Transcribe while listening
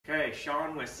Okay,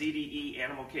 Sean with CDE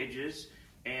Animal Cages,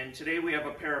 and today we have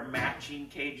a pair of matching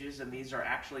cages, and these are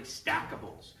actually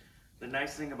stackables. The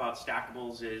nice thing about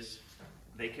stackables is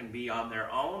they can be on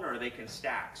their own or they can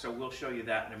stack, so we'll show you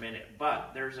that in a minute.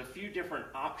 But there's a few different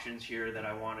options here that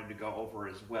I wanted to go over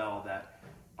as well that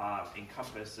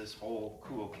encompass this whole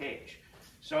cool cage.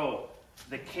 So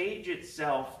the cage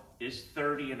itself is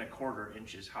 30¼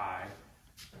 inches high,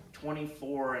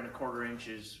 24¼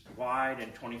 inches wide,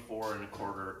 and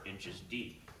 24¼ inches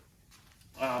deep.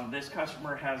 This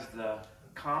customer has the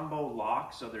combo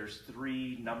lock, so there's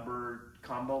 3 numbered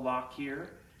combo lock here.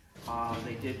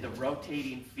 They did the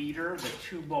rotating feeder, the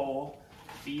 2-bowl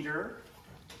feeder.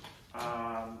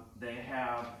 They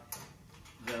have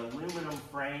the aluminum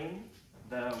frame,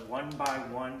 the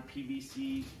 1x1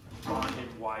 PVC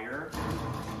bonded wire.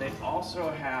 They also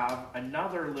have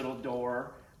another little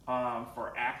door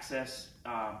for access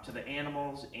to the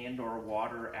animals and/or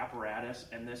water apparatus,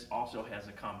 and this also has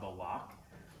a combo lock.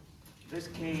 This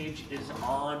cage is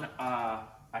on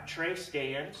a tray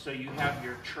stand, so you have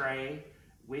your tray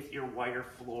with your wire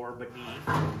floor beneath,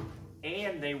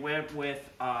 and they went with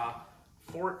a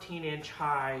 14-inch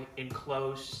high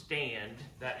enclosed stand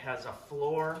that has a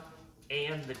floor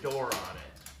and the door on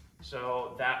it.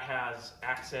 So that has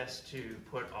access to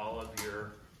put all of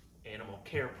your animal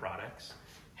care products.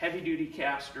 Heavy-duty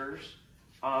casters.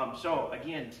 So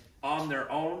again, on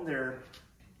their own, they're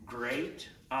great.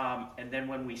 And then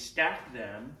when we stack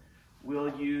them,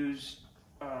 we'll use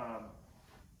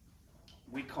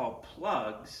we call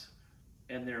plugs,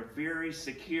 and they're very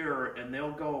secure, and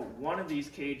they'll go, one of these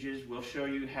cages we'll show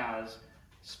you has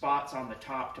spots on the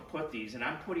top to put these, and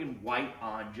I'm putting white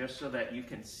on just so that you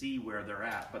can see where they're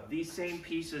at. But these same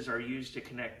pieces are used to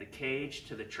connect the cage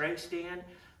to the tray stand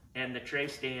and the tray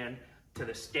stand to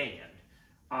the stand.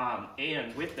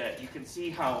 And with that, you can see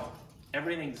how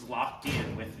everything's locked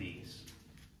in with these.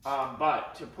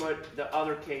 But to put the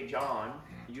other cage on,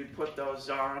 you'd put those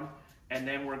on, and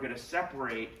then we're going to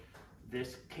separate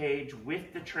this cage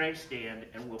with the tray stand,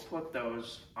 and we'll put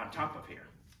those on top of here.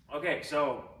 Okay,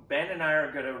 so Ben and I are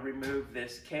going to remove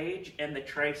this cage and the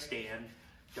tray stand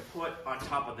to put on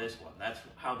top of this one. That's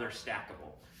how they're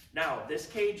stackable. Now, this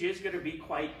cage is going to be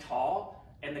quite tall,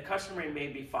 and the customer may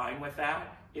be fine with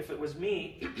that. If it was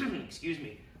me, excuse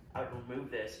me, I'd remove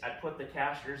this. I'd put the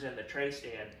casters in the tray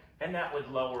stand, and that would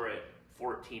lower it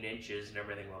 14 inches, and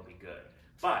everything will be good.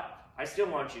 But I still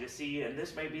want you to see, and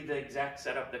this may be the exact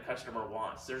setup the customer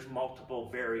wants. There's multiple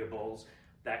variables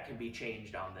that can be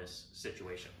changed on this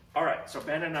situation. All right, so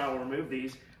Ben and I will remove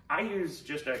these. I use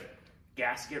just a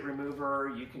gasket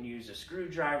remover. You can use a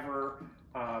screwdriver,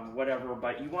 whatever,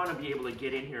 but you want to be able to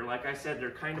get in here. Like I said,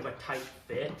 they're kind of a tight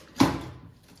fit.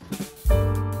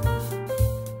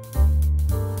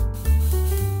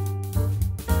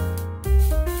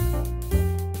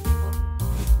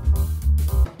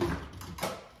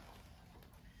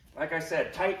 Like I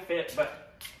said, tight fit,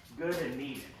 but good and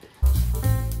needed.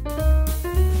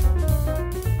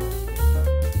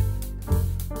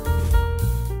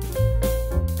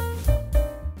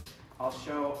 I'll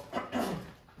show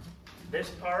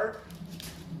this part.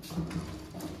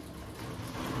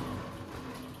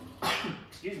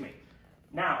 Excuse me.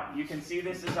 Now, you can see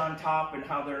this is on top and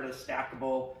how they're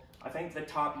stackable. I think the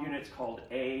top unit's called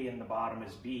A and the bottom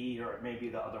is B, or it may be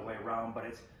the other way around, but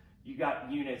you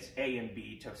got units A and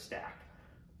B to stack.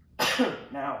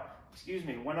 Now, excuse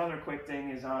me, one other quick thing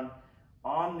is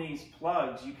on these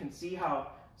plugs, you can see how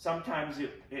sometimes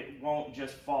it won't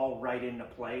just fall right into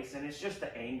place, and it's just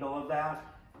the angle of that.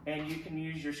 And you can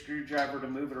use your screwdriver to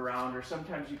move it around, or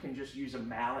sometimes you can just use a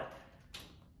mallet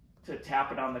to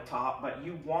tap it on the top, but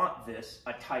you want this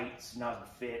a tight, snug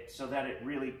fit so that it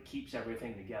really keeps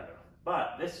everything together.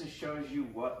 But this just shows you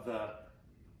what the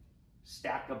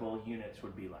stackable units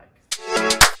would be like.